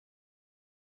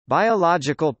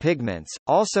Biological pigments,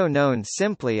 also known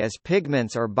simply as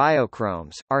pigments or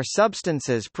biochromes, are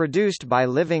substances produced by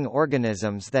living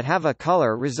organisms that have a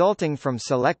color resulting from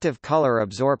selective color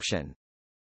absorption.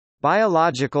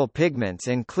 Biological pigments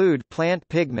include plant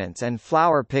pigments and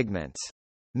flower pigments.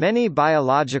 Many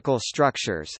biological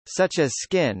structures, such as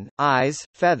skin, eyes,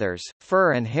 feathers,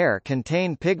 fur and hair,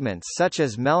 contain pigments such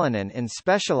as melanin in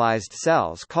specialized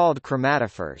cells called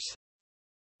chromatophores.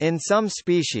 In some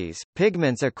species,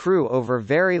 pigments accrue over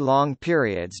very long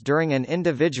periods during an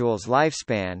individual's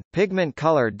lifespan. Pigment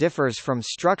color differs from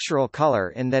structural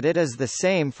color in that it is the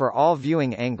same for all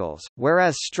viewing angles,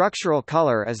 whereas structural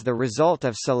color is the result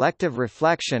of selective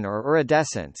reflection or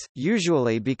iridescence,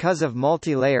 usually because of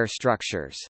multilayer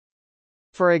structures.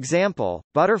 For example,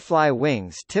 butterfly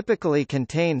wings typically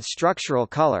contain structural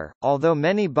color, although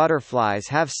many butterflies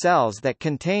have cells that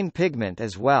contain pigment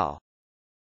as well.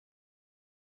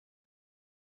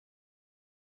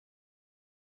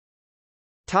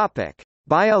 Topic: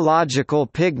 Biological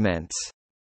pigments.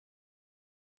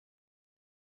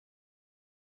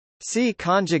 See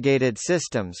conjugated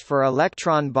systems for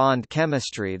electron bond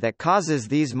chemistry that causes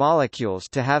these molecules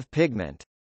to have pigment.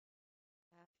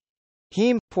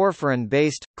 Heme,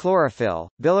 porphyrin-based, chlorophyll,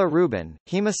 bilirubin,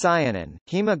 hemocyanin,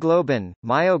 hemoglobin,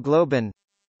 myoglobin.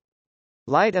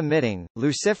 Light-emitting,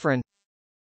 luciferin.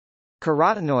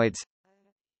 Carotenoids.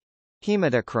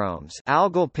 Hematochromes,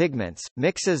 algal pigments,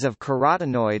 mixes of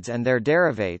carotenoids and their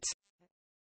derivatives.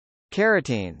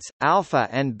 Carotenes, alpha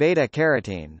and beta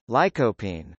carotene,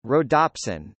 lycopene,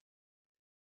 rhodopsin.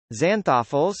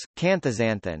 Xanthophylls,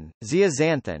 canthaxanthin,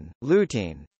 zeaxanthin,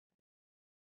 lutein.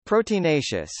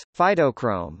 Proteinaceous,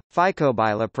 phytochrome,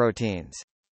 phycobiloproteins.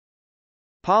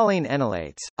 Pauline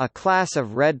enolates, a class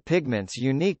of red pigments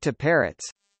unique to parrots.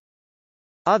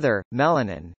 Other,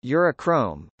 melanin,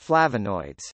 urochrome,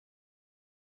 flavonoids.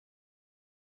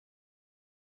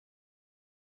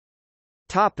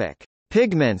 Topic: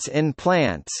 Pigments in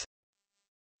plants.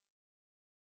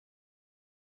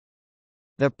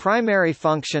 The primary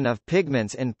function of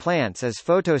pigments in plants is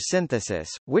photosynthesis,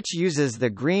 which uses the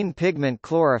green pigment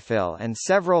chlorophyll and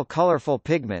several colorful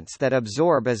pigments that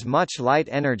absorb as much light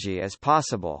energy as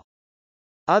possible.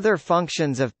 Other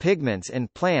functions of pigments in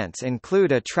plants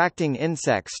include attracting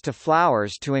insects to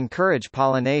flowers to encourage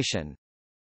pollination.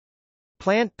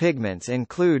 Plant pigments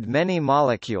include many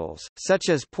molecules, such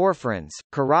as porphyrins,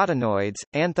 carotenoids,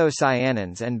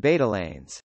 anthocyanins and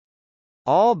betalains.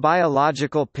 All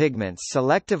biological pigments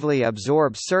selectively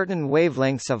absorb certain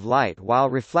wavelengths of light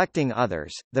while reflecting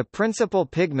others. The principal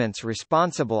pigments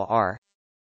responsible are: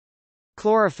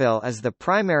 chlorophyll is the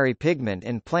primary pigment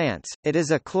in plants. It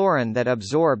is a chlorine that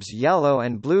absorbs yellow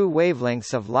and blue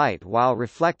wavelengths of light while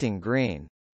reflecting green.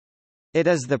 It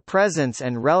is the presence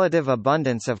and relative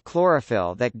abundance of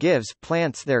chlorophyll that gives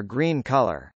plants their green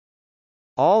color.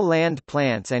 All land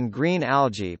plants and green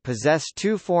algae possess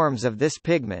two forms of this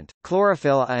pigment,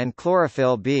 chlorophyll A and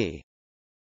chlorophyll B.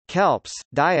 Kelps,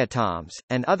 diatoms,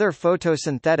 and other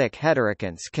photosynthetic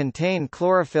heterachonts contain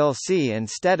chlorophyll C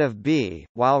instead of B,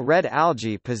 while red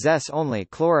algae possess only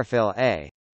chlorophyll A.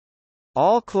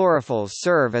 All chlorophylls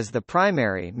serve as the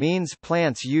primary means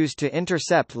plants use to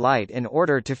intercept light in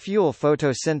order to fuel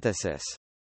photosynthesis.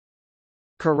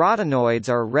 Carotenoids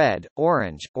are red,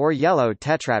 orange, or yellow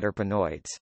tetraterpenoids.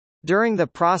 During the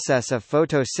process of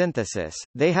photosynthesis,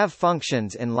 they have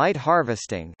functions in light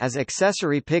harvesting as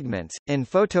accessory pigments, in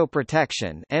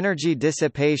photoprotection, energy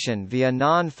dissipation via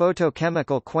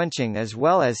non-photochemical quenching, as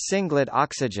well as singlet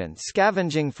oxygen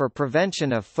scavenging for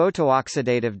prevention of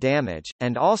photooxidative damage,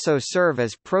 and also serve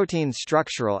as protein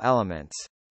structural elements.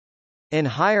 In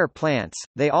higher plants,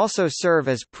 they also serve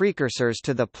as precursors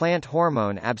to the plant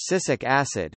hormone abscisic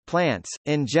acid. Plants,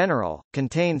 in general,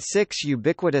 contain 6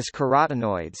 ubiquitous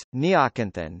carotenoids: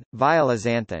 neoxanthin,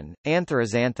 violaxanthin,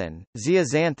 anthraxanthin,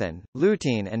 zeaxanthin,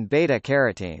 lutein and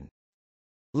beta-carotene.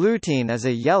 Lutein is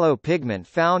a yellow pigment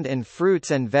found in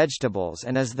fruits and vegetables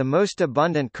and is the most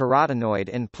abundant carotenoid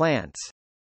in plants.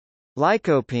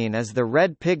 Lycopene is the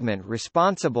red pigment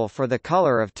responsible for the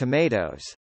color of tomatoes.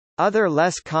 Other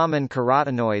less common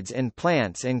carotenoids in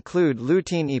plants include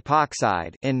lutein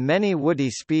epoxide in many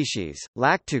woody species,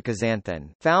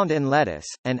 lactucasanthin found in lettuce,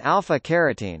 and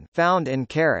alpha-carotene found in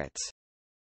carrots.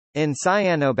 In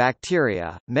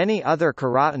cyanobacteria, many other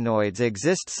carotenoids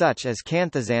exist such as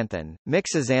canthaxanthin,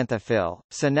 mixoxanthophyll,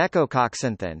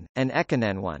 senecocoxanthin, and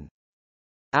echinenone.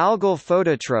 Algal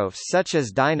phototrophs such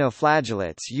as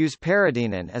dinoflagellates use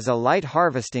paradenon as a light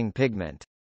harvesting pigment.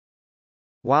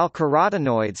 while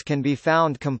carotenoids can be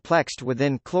found complexed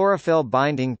within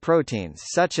chlorophyll-binding proteins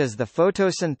such as the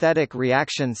photosynthetic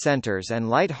reaction centers and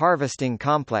light-harvesting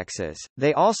complexes.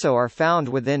 They also are found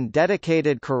within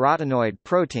dedicated carotenoid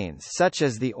proteins such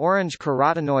as the orange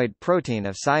carotenoid protein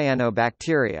of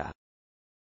cyanobacteria.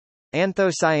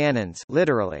 Anthocyanins,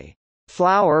 literally,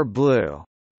 flower blue,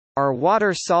 are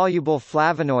water-soluble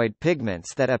flavonoid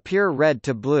pigments that appear red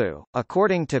to blue,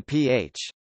 according to pH.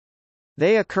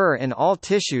 They occur in all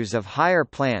tissues of higher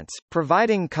plants,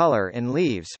 providing color in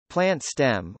leaves, plant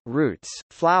stem, roots,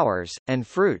 flowers, and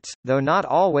fruits, though not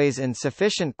always in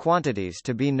sufficient quantities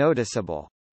to be noticeable.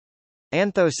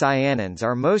 Anthocyanins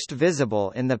are most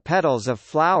visible in the petals of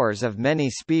flowers of many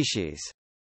species.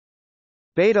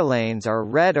 Betalains are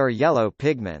red or yellow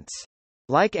pigments.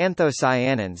 Like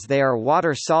anthocyanins, they are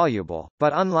water-soluble,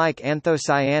 but unlike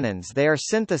anthocyanins they are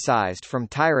synthesized from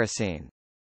tyrosine.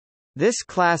 This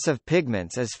class of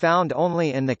pigments is found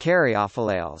only in the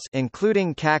caryophyllales,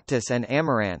 including cactus and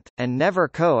amaranth, and never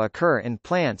co-occur in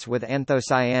plants with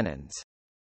anthocyanins.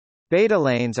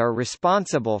 Betalains are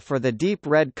responsible for the deep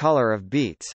red color of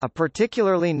beets. A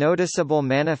particularly noticeable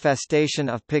manifestation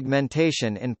of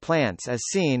pigmentation in plants is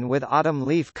seen with autumn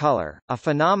leaf color, a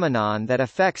phenomenon that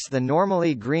affects the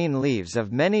normally green leaves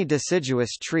of many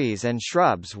deciduous trees and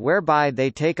shrubs, whereby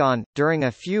they take on, during a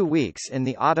few weeks in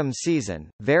the autumn season,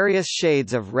 various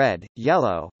shades of red,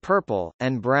 yellow, purple,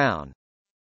 and brown.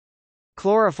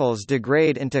 Chlorophylls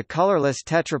degrade into colorless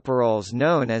tetrapyrroles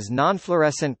known as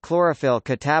nonfluorescent chlorophyll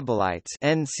catabolites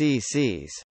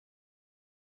 (NCCs).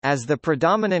 As the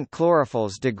predominant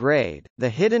chlorophylls degrade, the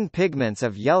hidden pigments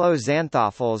of yellow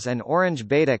xanthophylls and orange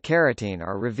beta-carotene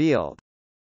are revealed.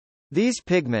 These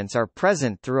pigments are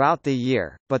present throughout the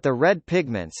year, but the red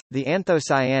pigments, the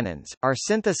anthocyanins, are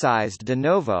synthesized de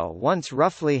novo once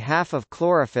roughly half of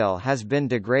chlorophyll has been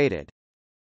degraded.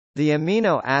 The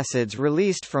amino acids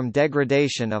released from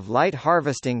degradation of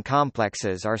light-harvesting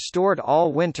complexes are stored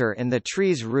all winter in the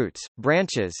tree's roots,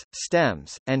 branches,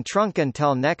 stems, and trunk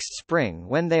until next spring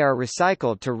when they are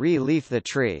recycled to re-leaf the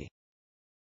tree.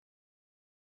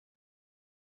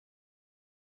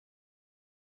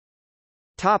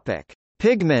 Topic: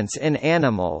 Pigments in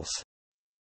animals.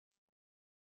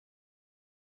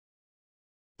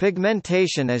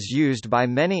 Pigmentation is used by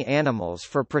many animals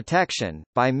for protection,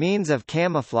 by means of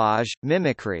camouflage,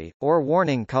 mimicry, or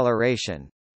warning coloration.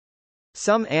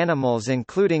 Some animals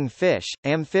including fish,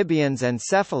 amphibians and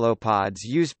cephalopods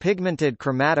use pigmented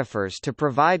chromatophores to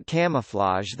provide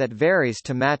camouflage that varies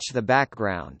to match the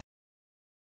background.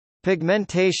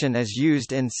 Pigmentation is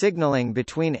used in signaling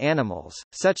between animals,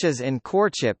 such as in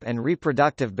courtship and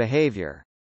reproductive behavior.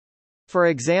 For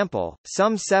example,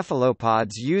 some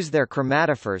cephalopods use their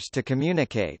chromatophores to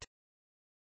communicate.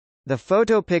 The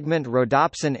photopigment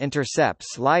rhodopsin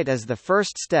intercepts light as the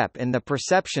first step in the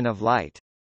perception of light.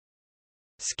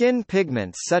 Skin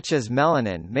pigments such as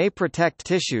melanin may protect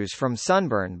tissues from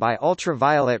sunburn by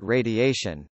ultraviolet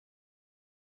radiation.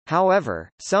 However,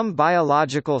 some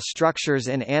biological structures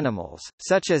in animals,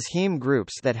 such as heme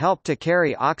groups that help to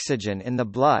carry oxygen in the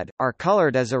blood, are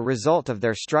colored as a result of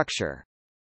their structure.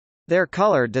 Their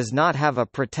color does not have a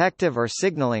protective or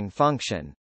signaling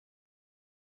function.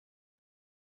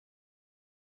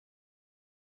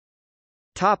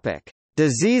 Topic: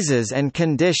 Diseases and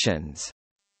conditions.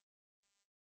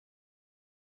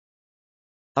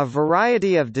 A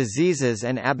variety of diseases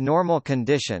and abnormal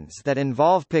conditions that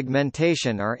involve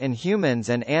pigmentation are in humans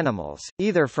and animals,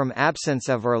 either from absence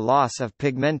of or loss of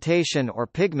pigmentation or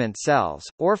pigment cells,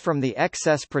 or from the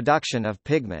excess production of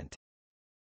pigment.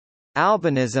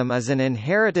 Albinism is an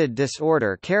inherited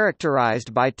disorder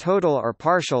characterized by total or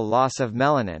partial loss of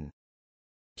melanin.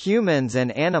 Humans and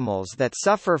animals that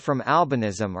suffer from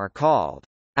albinism are called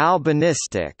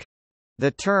albinistic.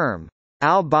 The term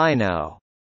albino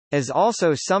is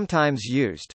also sometimes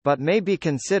used, but may be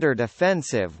considered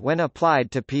offensive when applied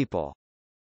to people.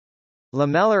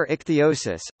 Lamellar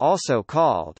ichthyosis, also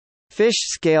called fish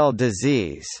scale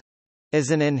disease, is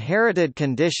an inherited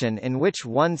condition in which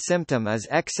one symptom is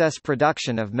excess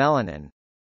production of melanin.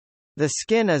 The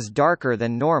skin is darker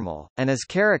than normal, and is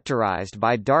characterized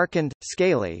by darkened,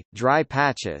 scaly, dry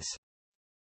patches.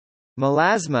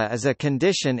 Melasma is a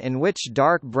condition in which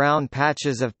dark brown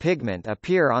patches of pigment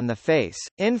appear on the face,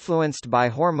 influenced by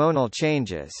hormonal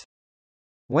changes.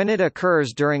 When it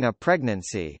occurs during a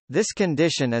pregnancy, this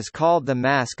condition is called the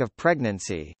mask of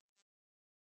pregnancy.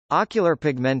 Ocular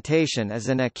pigmentation is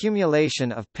an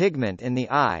accumulation of pigment in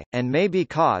the eye, and may be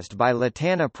caused by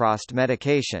latanoprost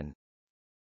medication.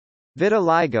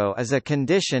 Vitiligo is a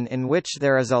condition in which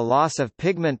there is a loss of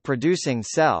pigment-producing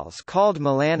cells called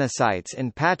melanocytes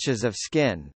in patches of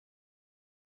skin.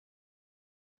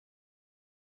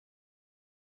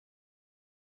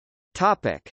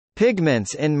 Topic: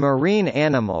 Pigments in marine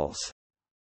animals.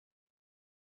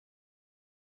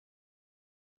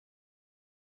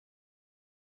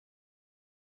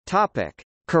 Topic: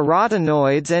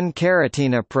 Carotenoids and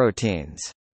carotenoproteins.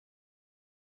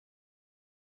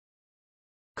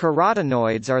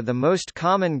 Carotenoids are the most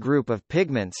common group of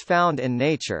pigments found in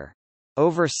nature.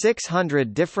 Over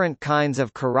 600 different kinds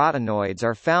of carotenoids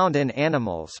are found in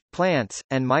animals, plants,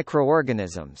 and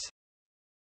microorganisms.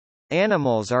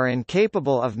 Animals are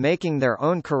incapable of making their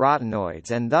own carotenoids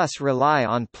and thus rely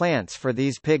on plants for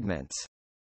these pigments.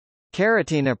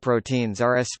 Carotenoproteins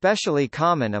are especially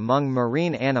common among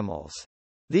marine animals.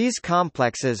 These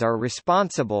complexes are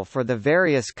responsible for the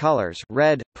various colors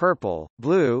red, purple,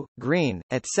 blue, green,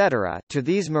 etc. to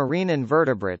these marine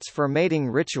invertebrates for mating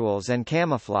rituals and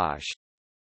camouflage.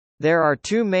 There are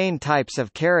two main types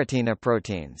of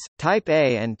carotenoproteins, type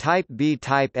A and type B.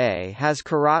 Type A has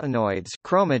carotenoids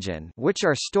chromogen, which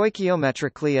are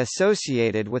stoichiometrically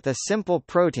associated with a simple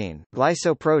protein,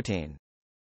 glycoprotein.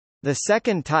 The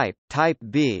second type, type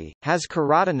B, has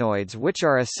carotenoids which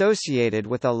are associated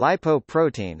with a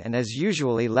lipoprotein and is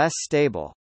usually less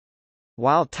stable.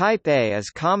 While type A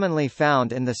is commonly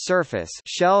found in the surface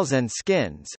shells and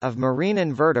skins of marine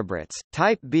invertebrates,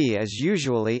 type B is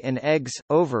usually in eggs,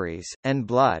 ovaries, and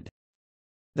blood.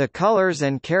 The colors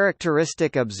and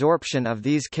characteristic absorption of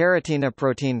these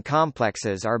carotenoprotein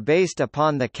complexes are based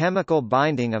upon the chemical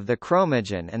binding of the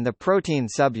chromogen and the protein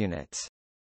subunits.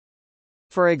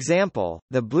 For example,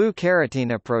 the blue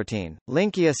carotenoprotein,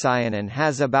 leukocyinin,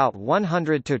 has about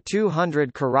 100 to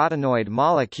 200 carotenoid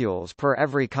molecules per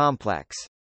every complex.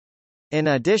 In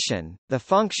addition, the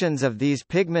functions of these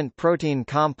pigment protein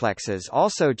complexes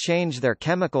also change their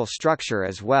chemical structure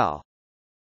as well.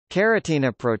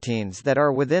 Carotenoproteins that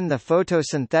are within the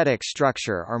photosynthetic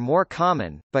structure are more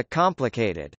common, but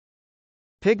complicated.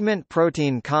 Pigment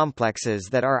protein complexes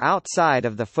that are outside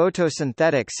of the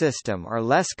photosynthetic system are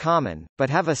less common,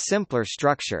 but have a simpler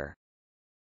structure.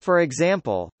 For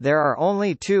example, there are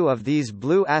only 2 of these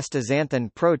blue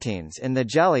astaxanthin proteins in the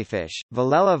jellyfish.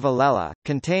 Velella velella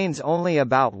contains only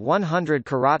about 100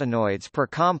 carotenoids per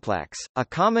complex. A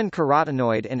common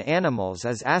carotenoid in animals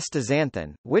is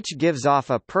astaxanthin, which gives off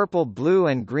a purple, blue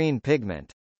and green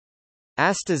pigment.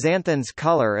 Astaxanthin's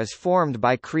color is formed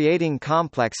by creating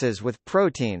complexes with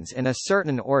proteins in a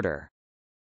certain order.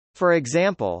 For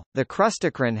example, the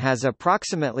crustacean has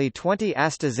approximately 20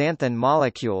 astaxanthin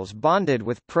molecules bonded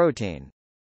with protein.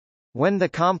 When the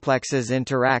complexes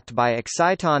interact by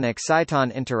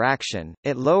exciton-exciton interaction,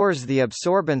 it lowers the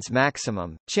absorbance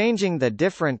maximum, changing the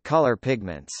different color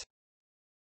pigments.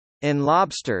 In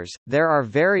lobsters, there are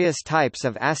various types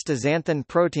of astaxanthin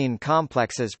protein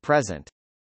complexes present.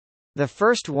 The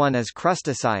first one is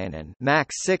crustaceinin,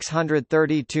 max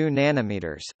 632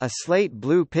 nanometers, a slate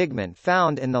blue pigment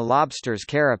found in the lobster's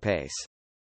carapace.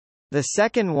 The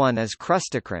second one is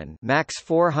crustacein, max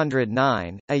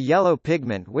 409, a yellow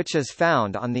pigment which is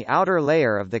found on the outer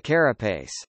layer of the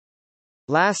carapace.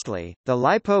 Lastly, the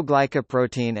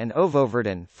lipoglycoprotein and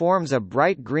ovoverdin forms a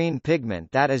bright green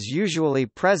pigment that is usually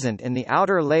present in the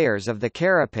outer layers of the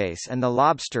carapace and the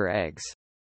lobster eggs.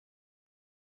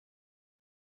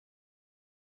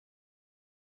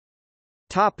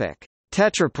 Topic: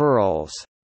 Tetrapyrroles.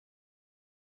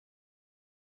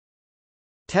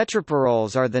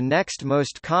 Tetrapyrroles are the next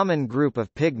most common group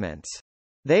of pigments.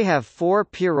 They have 4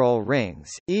 pyrrole rings,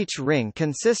 each ring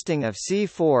consisting of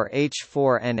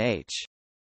C4H4NH.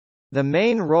 The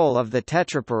main role of the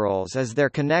tetrapyrroles is their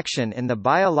connection in the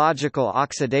biological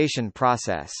oxidation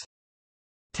process.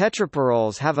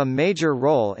 Tetrapyrroles have a major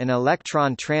role in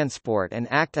electron transport and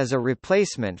act as a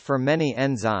replacement for many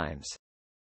enzymes.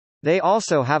 They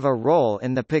also have a role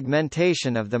in the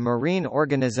pigmentation of the marine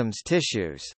organism's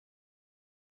tissues.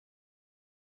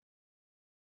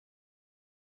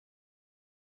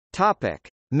 Topic: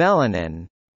 Melanin.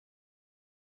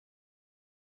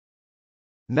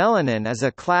 Melanin is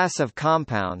a class of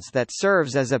compounds that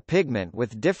serves as a pigment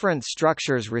with different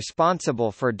structures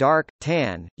responsible for dark,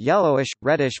 tan, yellowish,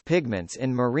 reddish pigments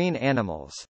in marine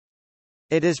animals.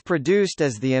 It is produced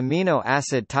as the amino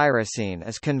acid tyrosine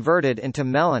is converted into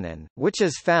melanin, which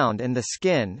is found in the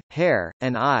skin, hair,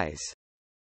 and eyes.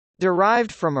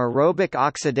 Derived from aerobic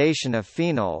oxidation of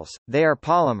phenols, they are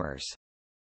polymers.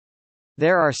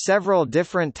 There are several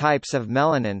different types of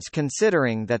melanins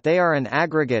considering that they are an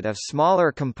aggregate of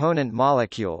smaller component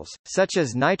molecules, such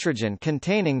as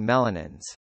nitrogen-containing melanins.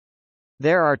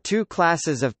 There are two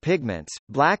classes of pigments,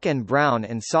 black and brown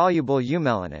insoluble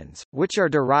eumelanins, which are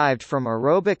derived from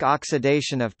aerobic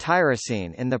oxidation of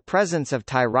tyrosine in the presence of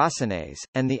tyrosinase,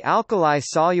 and the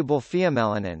alkali-soluble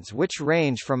pheomelanins, which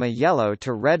range from a yellow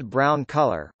to red-brown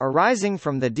color, arising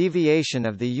from the deviation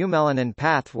of the eumelanin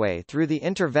pathway through the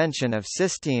intervention of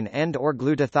cysteine and/or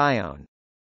glutathione.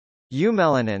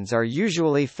 Eumelanins are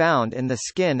usually found in the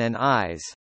skin and eyes.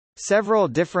 Several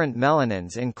different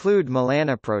melanins include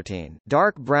melanoprotein,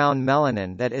 dark brown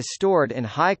melanin that is stored in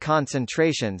high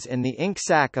concentrations in the ink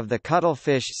sac of the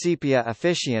cuttlefish Sepia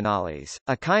officinalis,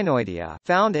 echinoidea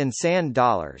found in sand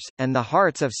dollars, and the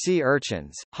hearts of sea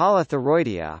urchins,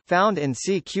 holothuroidea found in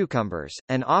sea cucumbers,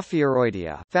 and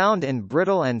ophiuroidea found in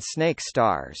brittle and snake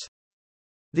stars.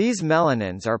 These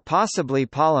melanins are possibly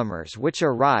polymers which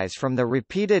arise from the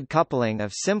repeated coupling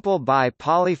of simple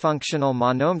bi-polyfunctional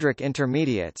monomeric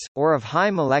intermediates, or of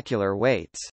high molecular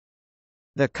weights.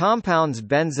 The compounds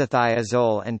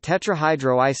benzothiazole and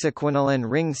tetrahydroisoquinoline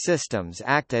ring systems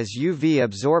act as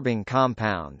UV-absorbing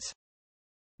compounds.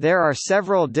 There are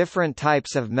several different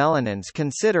types of melanins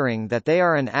considering that they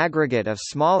are an aggregate of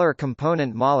smaller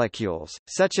component molecules,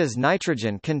 such as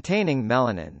nitrogen-containing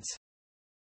melanins.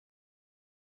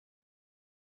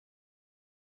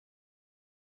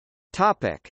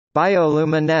 Topic: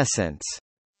 Bioluminescence.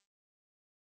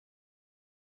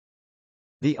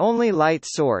 The only light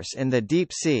source in the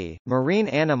deep sea, marine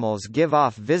animals give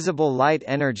off visible light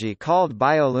energy called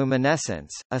bioluminescence,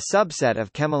 a subset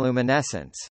of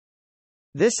chemiluminescence.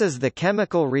 This is the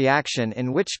chemical reaction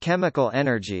in which chemical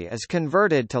energy is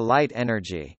converted to light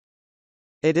energy.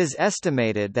 It is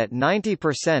estimated that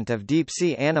 90% of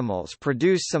deep-sea animals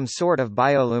produce some sort of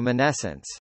bioluminescence.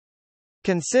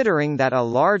 Considering that a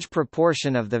large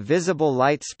proportion of the visible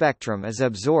light spectrum is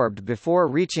absorbed before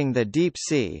reaching the deep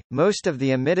sea, most of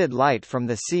the emitted light from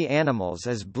the sea animals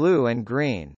is blue and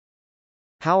green.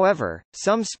 However,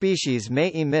 some species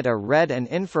may emit a red and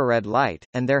infrared light,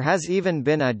 and there has even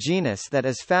been a genus that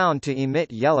is found to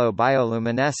emit yellow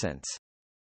bioluminescence.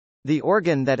 The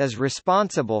organ that is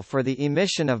responsible for the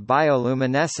emission of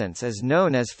bioluminescence is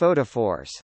known as photophores.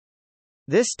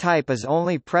 This type is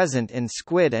only present in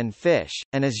squid and fish,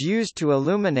 and is used to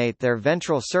illuminate their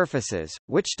ventral surfaces,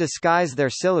 which disguise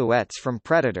their silhouettes from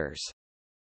predators.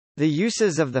 The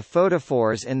uses of the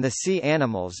photophores in the sea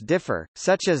animals differ,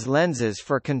 such as lenses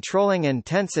for controlling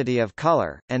intensity of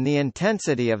color, and the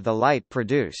intensity of the light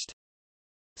produced.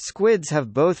 Squids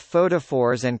have both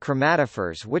photophores and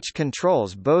chromatophores which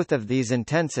controls both of these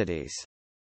intensities.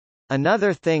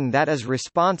 Another thing that is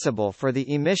responsible for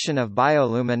the emission of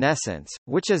bioluminescence,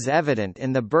 which is evident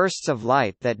in the bursts of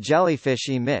light that jellyfish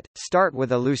emit, start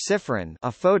with a luciferin,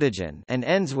 a photogen, and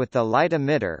ends with the light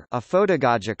emitter, a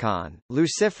photogogicon.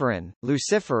 Luciferin,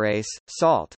 luciferase,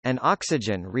 salt, and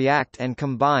oxygen react and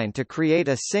combine to create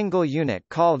a single unit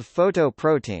called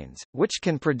photoproteins, which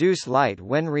can produce light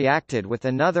when reacted with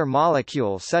another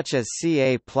molecule such as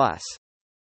Ca+.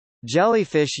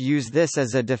 Jellyfish use this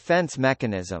as a defense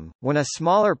mechanism. When a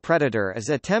smaller predator is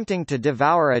attempting to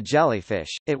devour a jellyfish,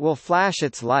 it will flash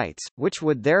its lights, which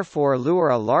would therefore lure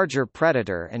a larger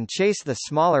predator and chase the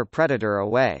smaller predator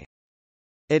away.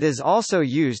 It is also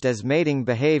used as mating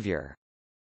behavior.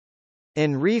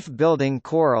 In reef-building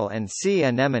coral and sea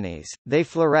anemones, they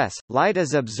fluoresce, light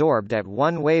is absorbed at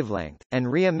one wavelength,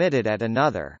 and re-emitted at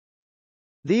another.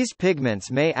 These pigments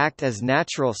may act as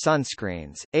natural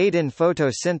sunscreens, aid in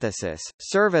photosynthesis,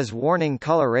 serve as warning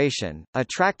coloration,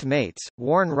 attract mates,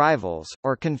 warn rivals,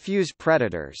 or confuse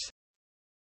predators.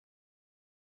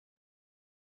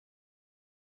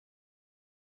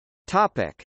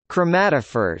 Topic: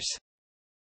 Chromatophores.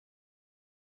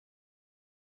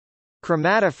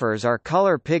 Chromatophores are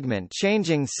color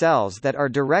pigment-changing cells that are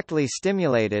directly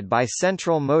stimulated by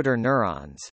central motor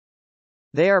neurons.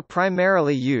 They are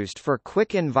primarily used for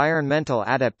quick environmental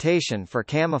adaptation for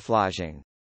camouflaging.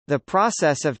 The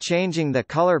process of changing the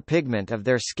color pigment of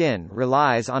their skin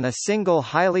relies on a single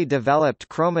highly developed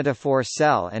chromatophore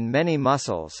cell and many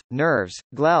muscles, nerves,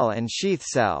 glial and sheath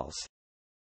cells.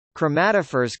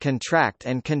 Chromatophores contract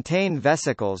and contain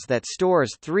vesicles that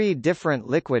stores 3 different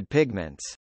liquid pigments.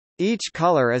 Each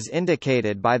color is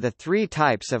indicated by the 3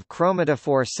 types of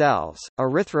chromatophore cells,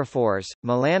 erythrophores,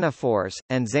 melanophores,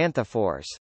 and xanthophores.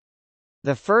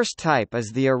 The first type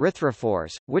is the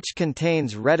erythrophores, which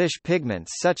contains reddish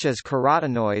pigments such as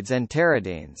carotenoids and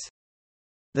pteridines.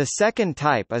 The second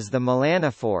type is the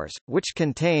melanophores, which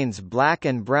contains black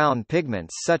and brown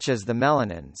pigments such as the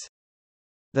melanins.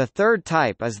 The third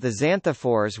type is the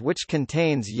xanthophores, which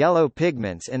contains yellow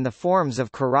pigments in the forms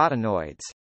of carotenoids.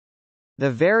 The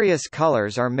various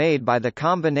colors are made by the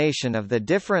combination of the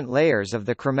different layers of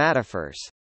the chromatophores.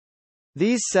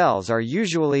 These cells are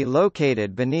usually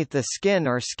located beneath the skin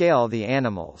or scale of the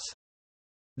animals.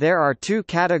 There are two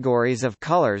categories of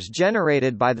colors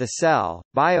generated by the cell,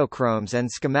 biochromes and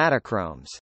schematochromes.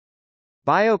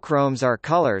 Biochromes are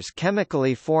colors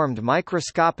chemically formed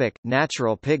microscopic,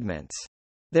 natural pigments.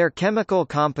 Their chemical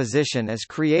composition is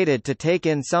created to take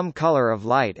in some color of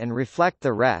light and reflect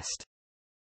the rest.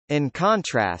 In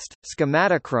contrast,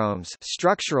 schematochromes,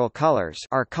 structural colors,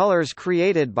 are colors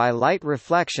created by light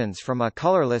reflections from a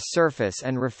colorless surface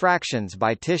and refractions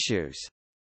by tissues.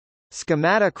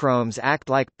 Schematochromes act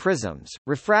like prisms,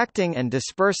 refracting and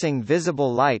dispersing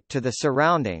visible light to the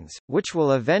surroundings, which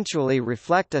will eventually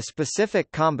reflect a specific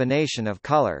combination of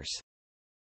colors.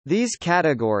 These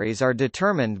categories are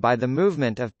determined by the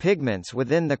movement of pigments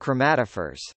within the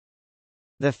chromatophores.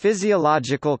 The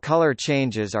physiological color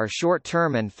changes are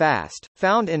short-term and fast,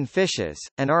 found in fishes,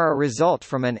 and are a result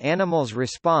from an animal's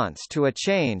response to a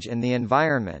change in the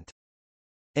environment.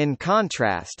 In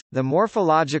contrast, the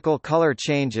morphological color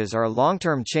changes are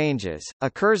long-term changes,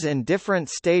 occurs in different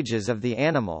stages of the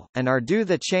animal, and are due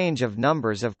the change of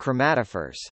numbers of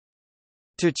chromatophores.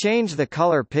 To change the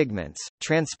color pigments,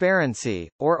 transparency,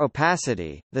 or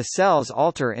opacity, the cells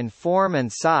alter in form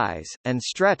and size, and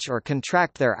stretch or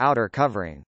contract their outer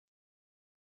covering.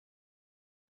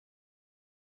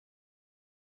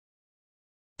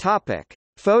 Topic: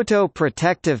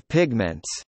 Photoprotective pigments.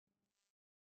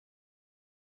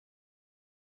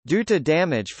 Due to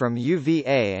damage from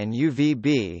UVA and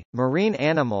UVB, marine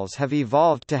animals have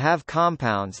evolved to have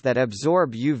compounds that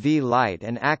absorb UV light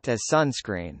and act as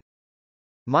sunscreen.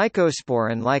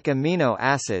 Mycosporin-like amino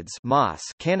acids (MAS)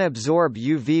 can absorb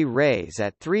UV rays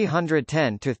at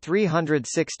 310 to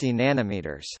 360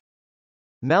 nanometers.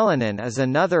 Melanin is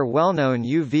another well-known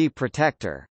UV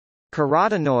protector.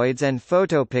 Carotenoids and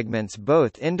photopigments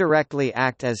both indirectly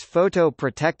act as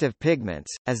photoprotective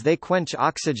pigments, as they quench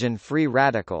oxygen-free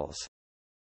radicals.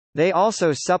 They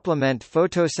also supplement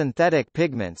photosynthetic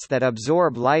pigments that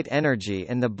absorb light energy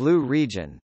in the blue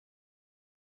region.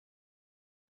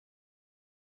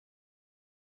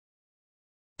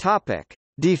 Topic: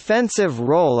 Defensive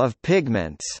role of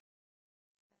pigments.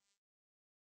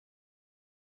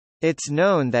 It's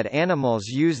known that animals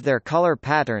use their color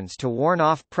patterns to warn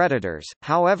off predators,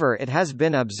 however it has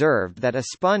been observed that a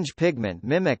sponge pigment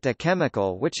mimicked a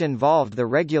chemical which involved the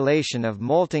regulation of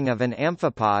molting of an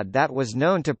amphipod that was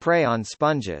known to prey on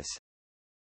sponges.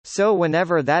 So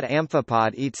whenever that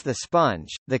amphipod eats the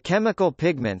sponge, the chemical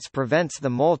pigments prevents the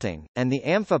molting, and the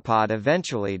amphipod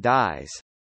eventually dies.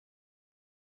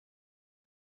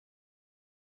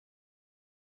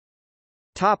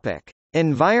 Topic: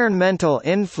 Environmental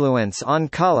influence on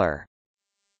color.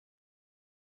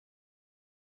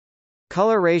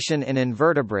 Coloration in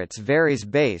invertebrates varies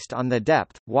based on the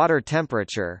depth, water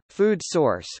temperature, food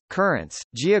source, currents,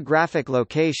 geographic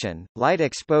location, light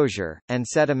exposure, and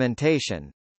sedimentation.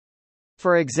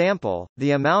 For example,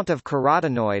 the amount of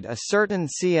carotenoid a certain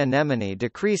sea anemone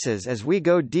decreases as we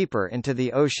go deeper into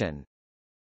the ocean.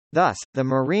 Thus, the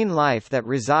marine life that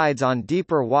resides on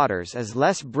deeper waters is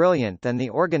less brilliant than the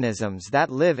organisms that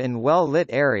live in well-lit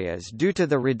areas due to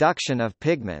the reduction of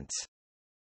pigments.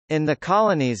 In the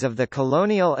colonies of the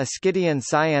colonial Ascidian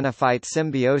cyanophyte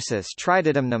symbiosis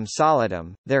Trididymnum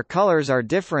solidum, their colors are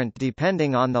different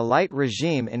depending on the light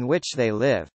regime in which they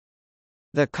live.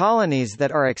 The colonies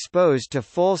that are exposed to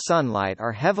full sunlight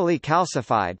are heavily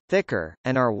calcified, thicker,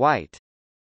 and are white.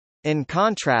 In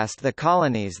contrast, the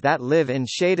colonies that live in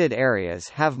shaded areas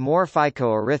have more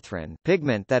phycoerythrin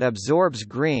pigment that absorbs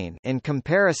green in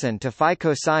comparison to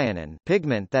phycocyanin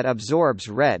pigment that absorbs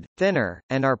red, thinner,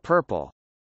 and are purple.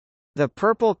 The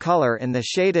purple color in the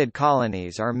shaded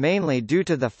colonies are mainly due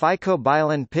to the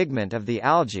phycobiolin pigment of the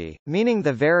algae, meaning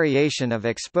the variation of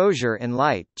exposure in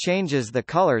light changes the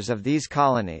colors of these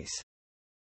colonies.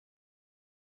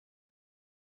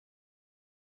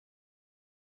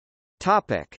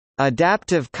 Topic: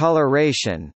 Adaptive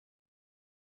coloration.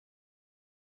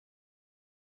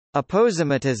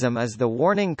 Aposematism is the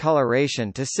warning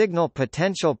coloration to signal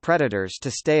potential predators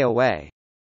to stay away.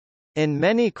 In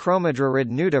many chromadrorid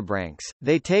nudibranchs,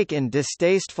 they take in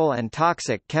distasteful and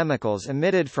toxic chemicals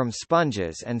emitted from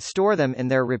sponges and store them in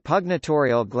their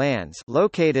repugnatorial glands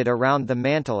located around the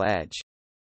mantle edge.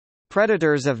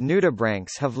 Predators of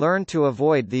nudibranchs have learned to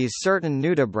avoid these certain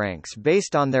nudibranchs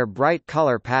based on their bright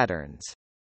color patterns.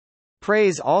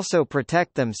 Preys also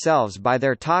protect themselves by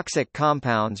their toxic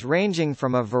compounds ranging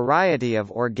from a variety of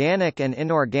organic and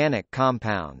inorganic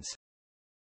compounds.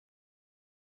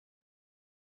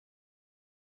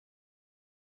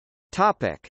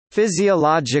 Topic: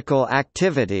 Physiological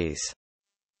activities.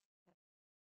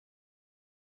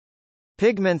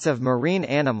 Pigments of marine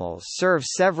animals serve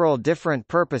several different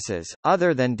purposes,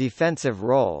 other than defensive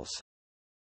roles.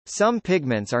 Some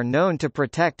pigments are known to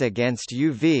protect against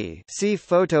UV, see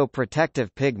photoprotective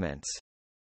pigments.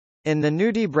 In the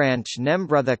nudibranch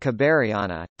Nembrutha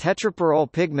caberiana,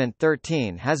 tetrapyrrole pigment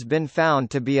 13 has been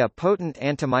found to be a potent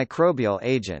antimicrobial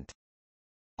agent.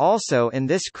 Also in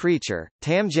this creature,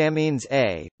 tamjamines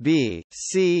A, B,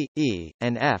 C, E,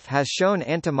 and F has shown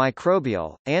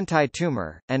antimicrobial,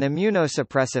 anti-tumor, and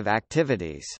immunosuppressive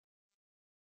activities.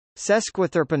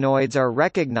 Sesquiterpenoids are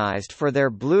recognized for their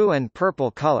blue and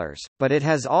purple colors, but it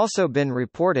has also been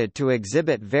reported to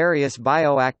exhibit various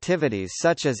bioactivities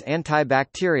such as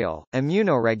antibacterial,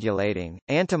 immunoregulating,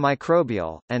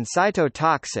 antimicrobial, and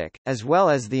cytotoxic, as well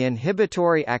as the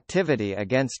inhibitory activity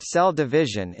against cell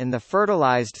division in the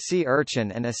fertilized sea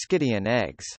urchin and ascidian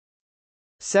eggs.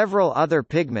 Several other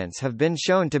pigments have been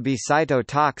shown to be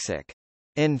cytotoxic.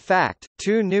 In fact,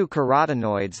 two new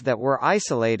carotenoids that were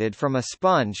isolated from a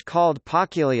sponge called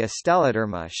Poculia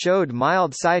stelliderma showed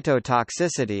mild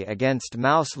cytotoxicity against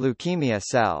mouse leukemia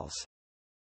cells.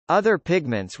 Other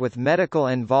pigments with medical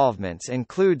involvements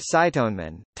include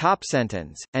cytonin,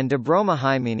 topsentins, and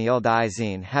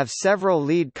dibromahymenialdizine have several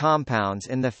lead compounds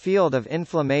in the field of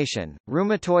inflammation,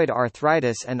 rheumatoid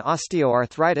arthritis and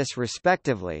osteoarthritis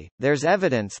respectively. There's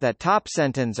evidence that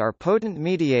topsentins are potent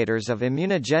mediators of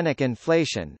immunogenic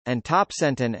inflation, and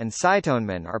topsentin and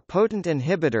cytonin are potent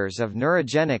inhibitors of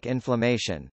neurogenic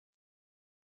inflammation.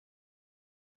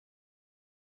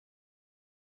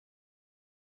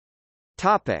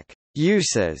 Topic: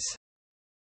 Uses.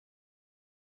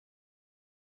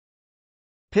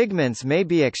 Pigments may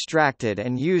be extracted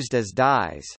and used as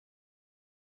dyes.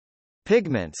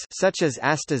 Pigments such as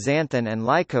astaxanthin and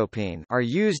lycopene are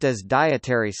used as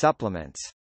dietary supplements.